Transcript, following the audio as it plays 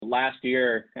last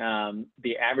year,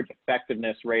 the average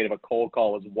effectiveness rate of a cold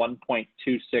call was 1.26%,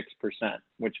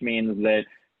 which means that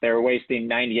they're wasting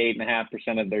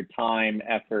 98.5% of their time,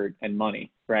 effort, and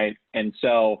money, right? And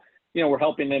so, we're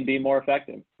helping them be more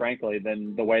effective, frankly,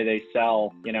 than the way they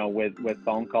sell, with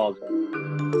phone calls.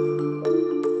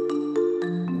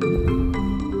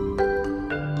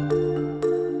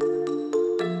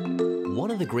 One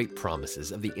of the great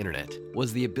promises of the internet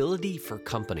was the ability for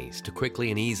companies to quickly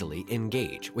and easily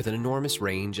engage with an enormous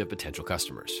range of potential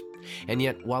customers. And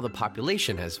yet, while the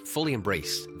population has fully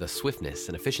embraced the swiftness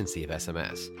and efficiency of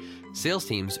SMS, sales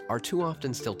teams are too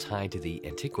often still tied to the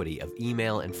antiquity of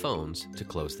email and phones to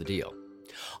close the deal.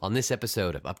 On this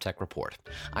episode of UpTech Report,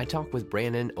 I talk with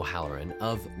Brandon O'Halloran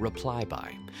of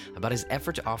ReplyBuy about his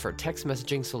effort to offer a text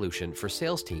messaging solution for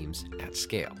sales teams at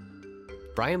scale.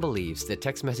 Brian believes that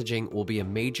text messaging will be a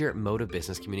major mode of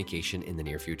business communication in the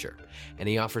near future, and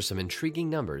he offers some intriguing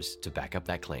numbers to back up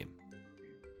that claim.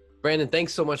 Brandon,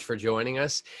 thanks so much for joining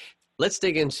us. Let's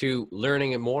dig into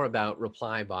learning more about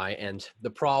ReplyBuy and the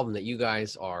problem that you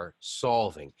guys are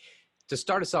solving. To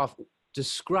start us off,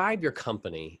 describe your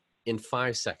company in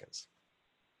 5 seconds.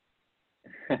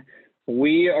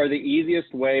 We are the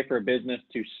easiest way for a business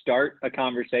to start a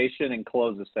conversation and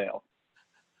close a sale.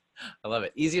 I love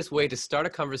it. Easiest way to start a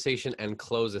conversation and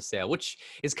close a sale, which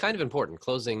is kind of important,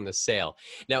 closing the sale.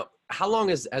 Now, how long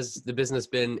has the business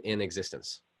been in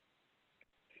existence?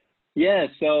 Yeah,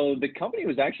 so the company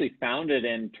was actually founded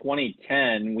in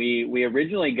 2010. We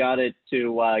originally got it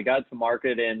to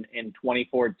market in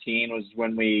 2014. Was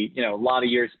when we, a lot of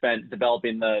years spent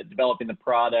developing the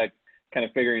product, kind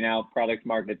of figuring out product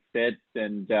market fit,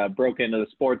 and broke into the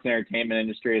sports and entertainment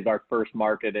industry as our first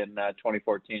market in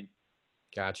 2014.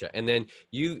 Gotcha. And then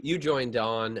you joined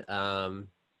on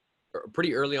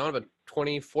pretty early on, about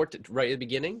 2014, right at the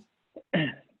beginning?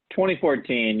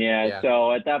 2014, yeah.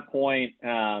 So at that point,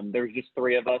 there was just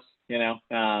 3 of us,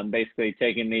 basically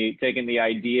taking the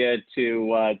idea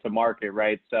to market,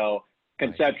 right? So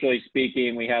conceptually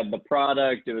speaking, we had the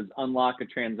product. It was unlock a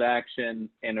transaction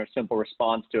and a simple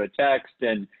response to a text,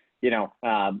 and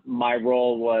my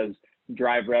role was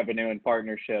drive revenue and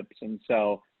partnerships, and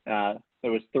so.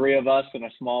 There was 3 of us in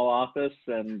a small office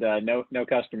and no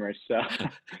customers. So,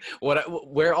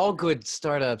 where all good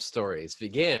startup stories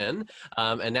begin,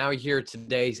 and now here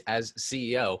today as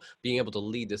CEO, being able to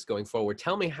lead this going forward.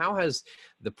 Tell me, how has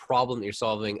the problem that you're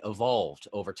solving evolved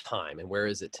over time, and where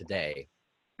is it today?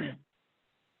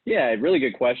 Yeah, really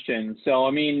good question. So,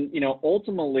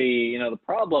 ultimately, the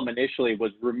problem initially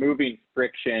was removing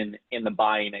friction in the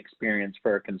buying experience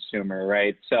for a consumer,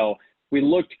 right? So we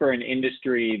looked for an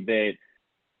industry that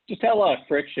just had a lot of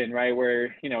friction, right?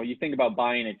 Where, you think about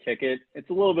buying a ticket, it's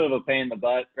a little bit of a pain in the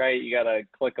butt, right? You got to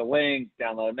click a link,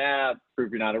 download an app,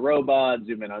 prove you're not a robot,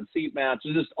 zoom in on seat maps.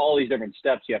 There's just all these different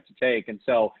steps you have to take. And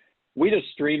so we just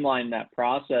streamlined that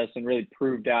process and really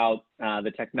proved out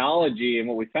the technology. And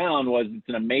what we found was it's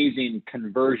an amazing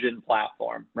conversion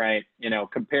platform, right?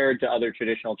 Compared to other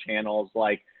traditional channels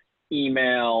like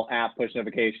email, app push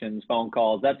notifications, phone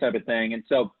calls, that type of thing. And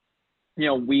so,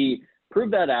 we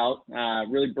proved that out,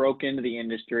 really broke into the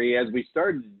industry. As we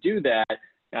started to do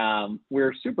that,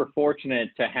 we're super fortunate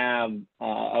to have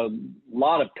a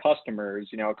lot of customers,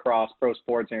 across pro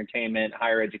sports, entertainment,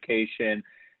 higher education,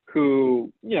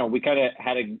 who, we kind of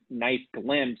had a nice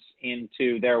glimpse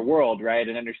into their world, right?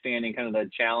 And understanding kind of the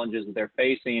challenges that they're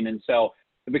facing. And so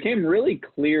it became really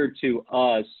clear to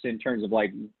us in terms of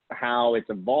like how it's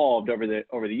evolved over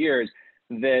the years,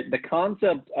 that the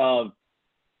concept of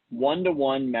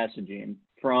one-to-one messaging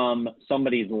from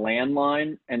somebody's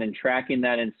landline and then tracking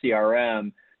that in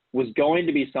CRM was going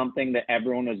to be something that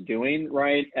everyone was doing,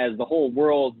 right? As the whole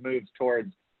world moves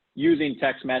towards using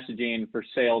text messaging for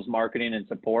sales, marketing, and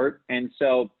support. And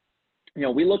so,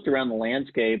 we looked around the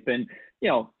landscape and,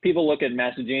 people look at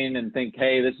messaging and think,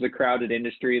 hey, this is a crowded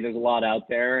industry. There's a lot out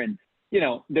there. And,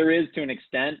 there is to an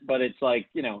extent, but it's like,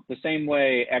 the same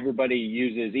way everybody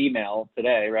uses email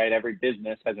today, right? Every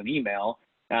business has an email.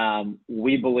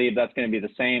 We believe that's going to be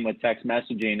the same with text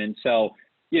messaging. And so,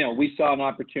 we saw an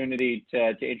opportunity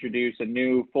to introduce a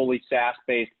new fully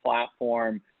SaaS-based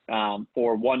platform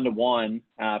for one-to-one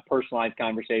personalized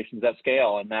conversations at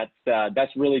scale. And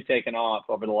that's really taken off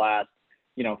over the last,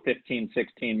 15,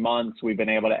 16 months. We've been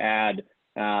able to add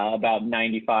about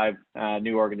 95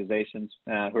 new organizations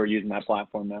who are using that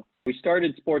platform now. We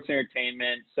started sports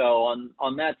entertainment. So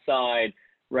on that side,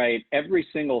 right, every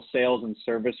single sales and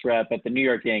service rep at the New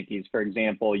York Yankees, for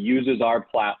example, uses our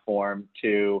platform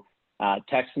to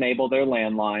text enable their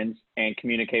landlines and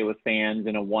communicate with fans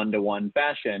in a one-to-one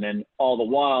fashion. And all the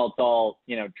while, it's all,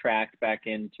 tracked back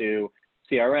into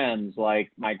CRMs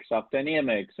like Microsoft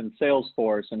Dynamics and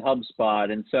Salesforce and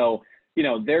HubSpot. And so,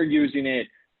 they're using it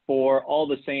for all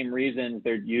the same reasons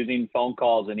they're using phone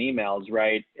calls and emails,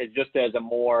 right? It's just as a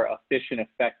more efficient,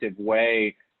 effective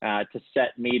way to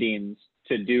set meetings,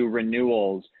 to do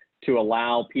renewals, to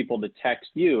allow people to text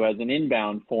you as an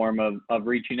inbound form of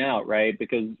reaching out, right?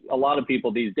 Because a lot of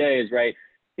people these days, right,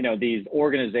 these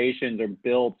organizations are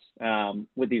built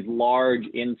with these large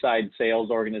inside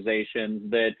sales organizations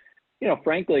that,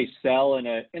 frankly, sell in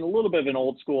a little bit of an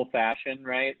old school fashion,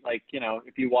 right? Like,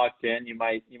 if you walked in, you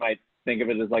might think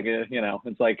of it as like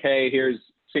it's like, hey, here's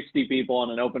 60 people on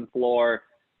an open floor.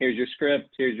 Here's your script.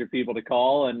 Here's your people to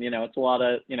call. And, it's a lot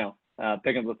of,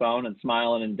 picking up the phone and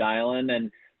smiling and dialing.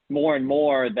 And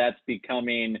more that's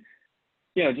becoming,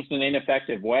 just an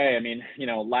ineffective way. I mean,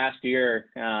 last year,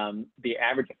 the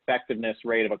average effectiveness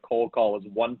rate of a cold call was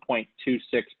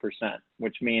 1.26%,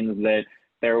 which means that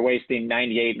they're wasting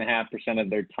 98.5%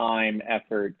 of their time,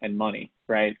 effort, and money,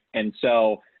 right? And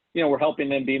so, we're helping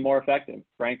them be more effective,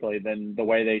 frankly, than the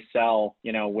way they sell,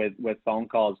 with phone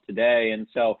calls today. And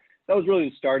so that was really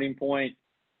the starting point.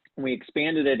 We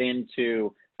expanded it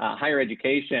into higher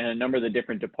education, a number of the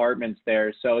different departments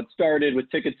there. So it started with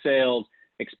ticket sales,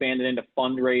 expanded into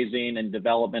fundraising and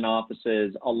development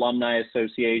offices, alumni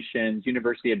associations,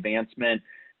 university advancement,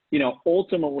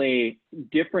 ultimately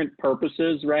different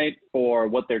purposes, right, for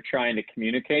what they're trying to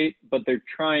communicate, but they're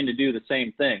trying to do the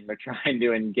same thing. They're trying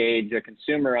to engage a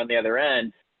consumer on the other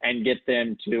end and get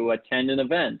them to attend an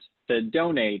event, to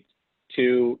donate,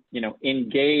 to,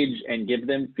 engage and give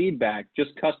them feedback,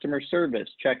 just customer service,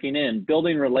 checking in,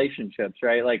 building relationships,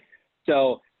 right? Like,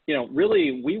 so,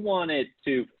 really we want it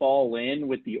to fall in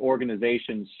with the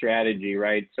organization's strategy,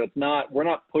 right? So we're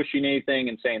not pushing anything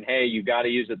and saying, hey, you got to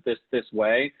use it this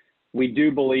way. We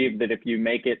do believe that if you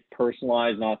make it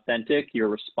personalized and authentic, your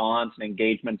response and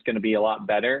engagement is going to be a lot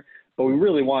better. But we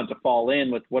really want it to fall in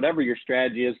with whatever your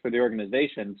strategy is for the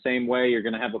organization. Same way you're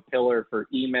going to have a pillar for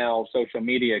email, social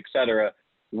media, et cetera.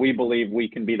 We believe we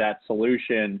can be that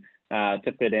solution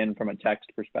to fit in from a text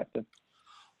perspective.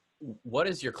 What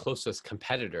is your closest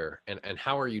competitor and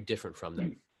how are you different from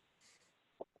them?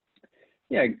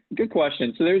 Yeah, good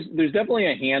question. So there's definitely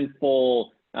a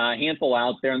handful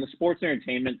out there on the sports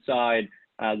entertainment side.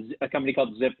 A company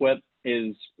called ZipWhip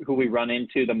is who we run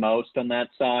into the most on that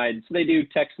side. So they do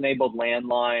text-enabled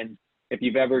landlines. If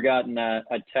you've ever gotten a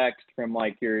text from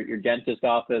like your dentist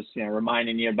office,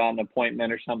 reminding you about an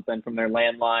appointment or something from their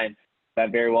landline,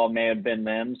 that very well may have been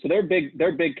them. So they're big.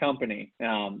 They're a big company.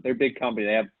 They're a big company.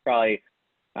 They have probably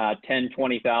 10,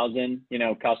 20,000,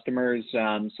 customers.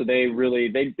 So they've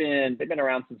been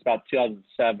around since about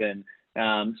 2007.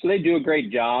 So they do a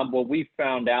great job. What we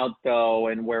found out though,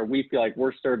 and where we feel like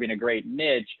we're serving a great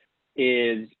niche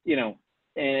is,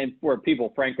 and where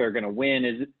people frankly are going to win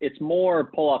is it's more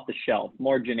pull off the shelf,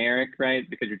 more generic, right?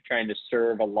 Because you're trying to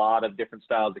serve a lot of different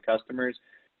styles of customers.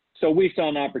 So we saw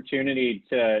an opportunity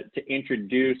to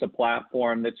introduce a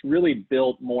platform that's really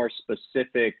built more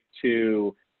specific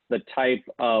to the type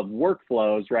of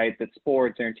workflows, right, that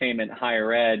sports, entertainment,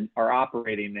 higher ed are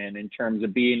operating in terms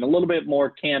of being a little bit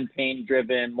more campaign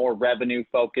driven, more revenue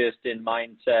focused in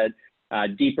mindset,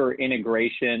 deeper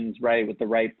integrations, right, with the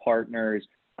right partners,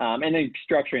 and then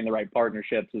structuring the right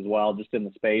partnerships as well, just in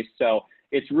the space. So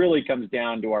it really comes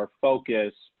down to our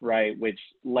focus, right, which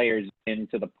layers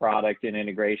into the product and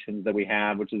integrations that we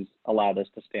have, which has allowed us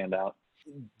to stand out.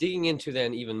 Digging into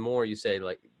then even more, you say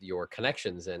like your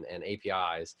connections and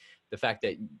APIs, the fact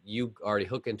that you already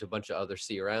hook into a bunch of other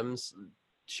CRMs.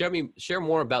 Share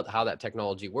more about how that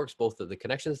technology works, both of the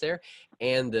connections there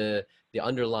and the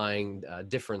underlying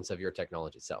difference of your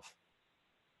technology itself.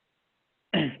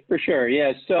 For sure.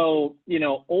 Yeah. So,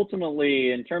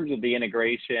 ultimately in terms of the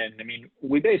integration, I mean,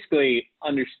 we basically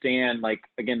understand like,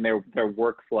 again, their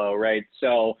workflow, right?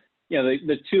 So,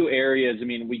 the two areas, I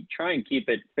mean, we try and keep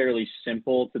it fairly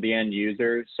simple to the end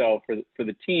user. So for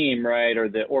the team, right, or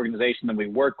the organization that we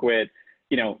work with,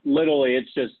 literally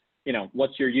it's just,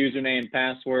 what's your username,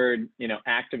 password,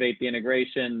 activate the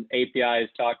integration, APIs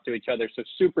talk to each other. So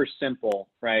super simple,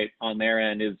 right, on their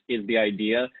end is the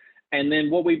idea. And then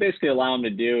what we basically allow them to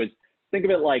do is think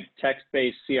of it like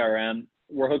text-based CRM.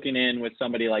 We're hooking in with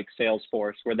somebody like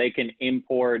Salesforce where they can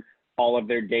import all of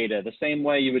their data the same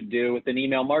way you would do with an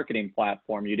email marketing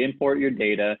platform. You'd import your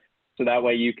data so that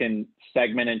way you can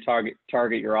segment and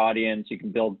target your audience. You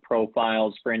can build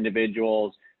profiles for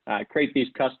individuals, create these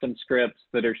custom scripts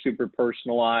that are super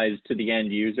personalized to the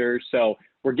end user. So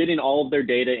we're getting all of their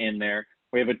data in there.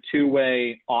 We have a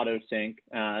two-way auto sync,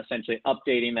 essentially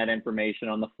updating that information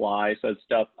on the fly. So as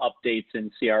stuff updates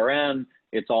in CRM,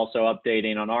 It's also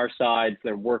updating on our sides.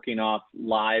 They're working off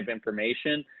live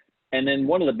information. And then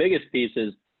one of the biggest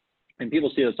pieces, and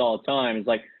people see this all the time, is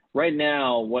like right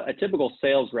now, what a typical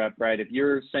sales rep, right? If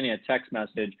you're sending a text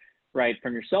message, right,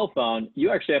 from your cell phone,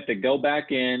 you actually have to go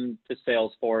back in to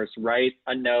Salesforce, write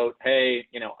a note. Hey,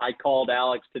 I called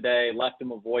Alex today, left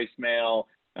him a voicemail,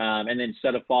 and then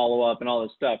set a follow-up and all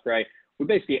this stuff, right? We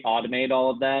basically automate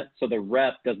all of that. So the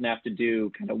rep doesn't have to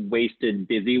do kind of wasted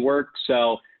busy work.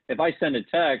 So if I send a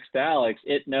text to Alex,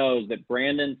 it knows that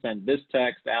Brandon sent this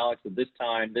text to Alex at this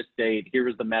time, this date, here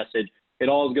was the message. It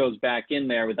all goes back in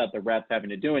there without the rep having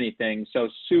to do anything. So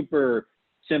super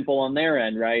simple on their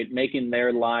end, right? Making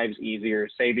their lives easier,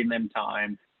 saving them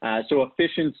time. So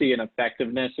efficiency and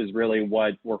effectiveness is really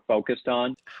what we're focused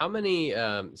on. How many,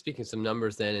 speaking of some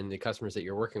numbers then in the customers that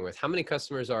you're working with, how many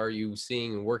customers are you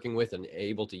seeing and working with and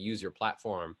able to use your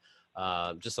platform?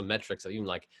 Just some metrics, even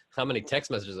like how many text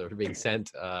messages are being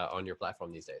sent on your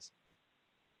platform these days?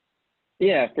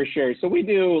 Yeah, for sure. So we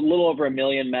do a little over 1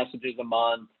 million messages a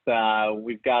month.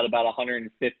 We've got about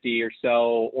 150 or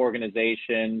so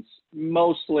organizations.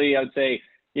 Mostly, I would say,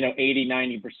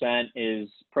 80-90% is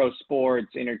pro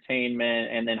sports,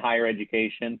 entertainment, and then higher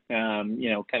education.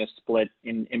 Kind of split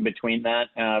in between that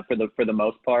for the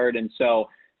most part. And so,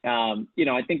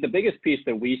 I think the biggest piece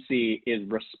that we see is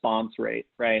response rate,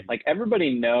 right? Like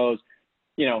everybody knows,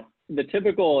 the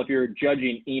typical, if you're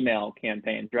judging email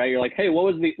campaigns, right? You're like, hey, what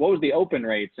was the open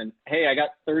rates? And hey, I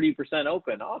got 30%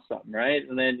 open. Awesome, right?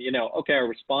 And then, okay, our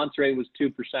response rate was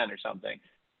 2% or something.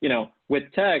 With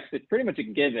text, it's pretty much a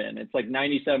given. It's like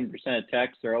 97% of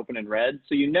texts are open and read.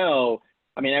 So,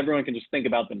 everyone can just think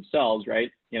about themselves,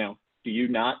 right? Do you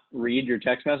not read your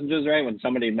text messages, right? When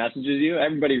somebody messages you,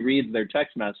 everybody reads their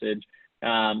text message.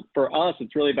 For us,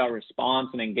 it's really about response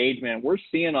and engagement. We're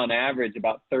seeing on average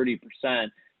about 30%.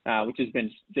 Which has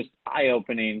been just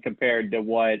eye-opening compared to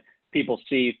what people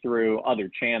see through other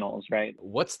channels, right?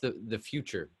 What's the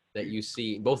future that you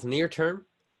see, both near term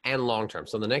and long term?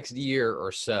 So the next year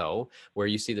or so, where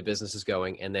you see the business is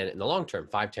going, and then in the long term,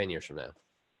 5-10 years from now.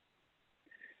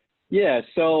 Yeah,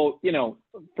 so,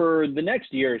 for the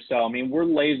next year or so, we're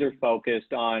laser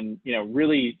focused on,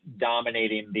 really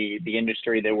dominating the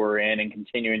industry that we're in and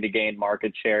continuing to gain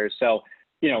market share. So,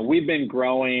 we've been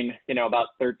growing, about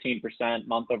 13%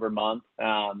 month over month,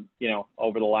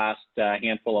 over the last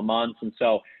handful of months. And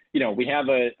so, we have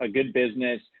a good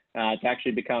business. It's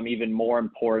actually become even more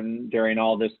important during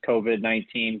all this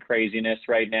COVID-19 craziness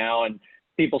right now. And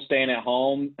people staying at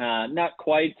home, not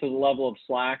quite to the level of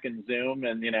Slack and Zoom.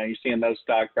 And, you're seeing those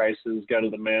stock prices go to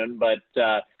the moon. But,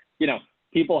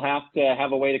 people have to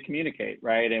have a way to communicate,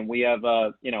 right? And we have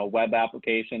a, web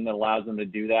application that allows them to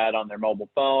do that on their mobile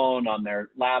phone, on their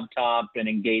laptop, and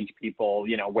engage people,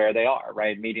 where they are,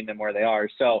 right? Meeting them where they are.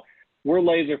 So we're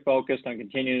laser focused on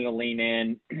continuing to lean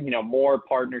in, more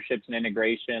partnerships and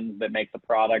integrations that make the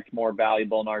product more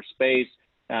valuable in our space,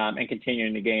 and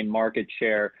continuing to gain market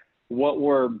share. What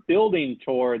we're building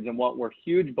towards and what we're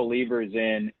huge believers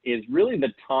in is really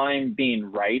the time being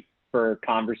right for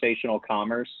conversational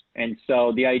commerce. And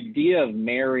so the idea of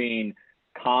marrying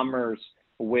commerce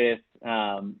with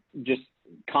just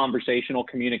conversational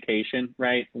communication,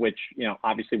 right? Which,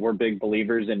 obviously we're big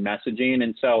believers in messaging.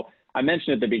 And so I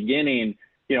mentioned at the beginning,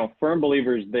 firm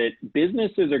believers that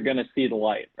businesses are going to see the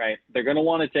light, right? They're going to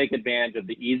want to take advantage of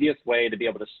the easiest way to be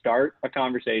able to start a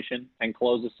conversation and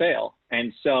close a sale.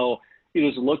 And so you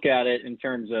just look at it in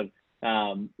terms of,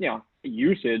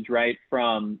 usage, right?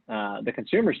 From the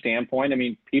consumer standpoint,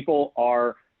 people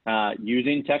are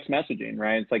using text messaging,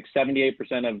 right? It's like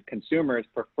 78% of consumers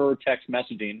prefer text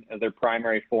messaging as their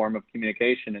primary form of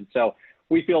communication. And so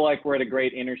we feel like we're at a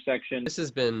great intersection. This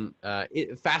has been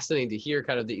fascinating to hear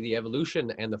kind of the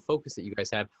evolution and the focus that you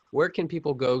guys have. Where can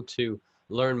people go to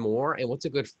learn more, and what's a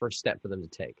good first step for them to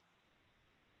take?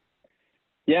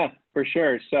 Yeah, for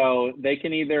sure. So they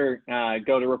can either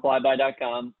go to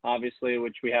replyby.com, obviously,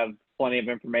 which we have plenty of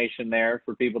information there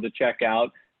for people to check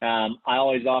out. I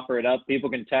always offer it up.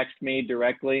 People can text me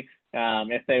directly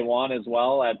if they want as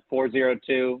well at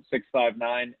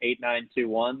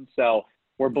 402-659-8921. So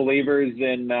we're believers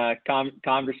in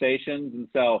conversations. And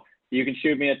so you can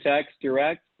shoot me a text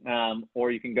direct, or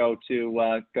you can go to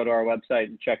our website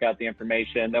and check out the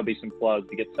information. There'll be some flows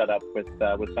to get set up with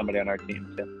somebody on our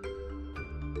team too.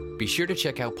 Be sure to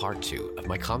check out part 2 of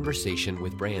my conversation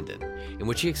with Brandon, in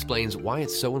which he explains why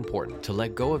it's so important to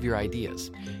let go of your ideas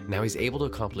and how he's able to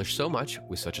accomplish so much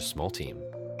with such a small team.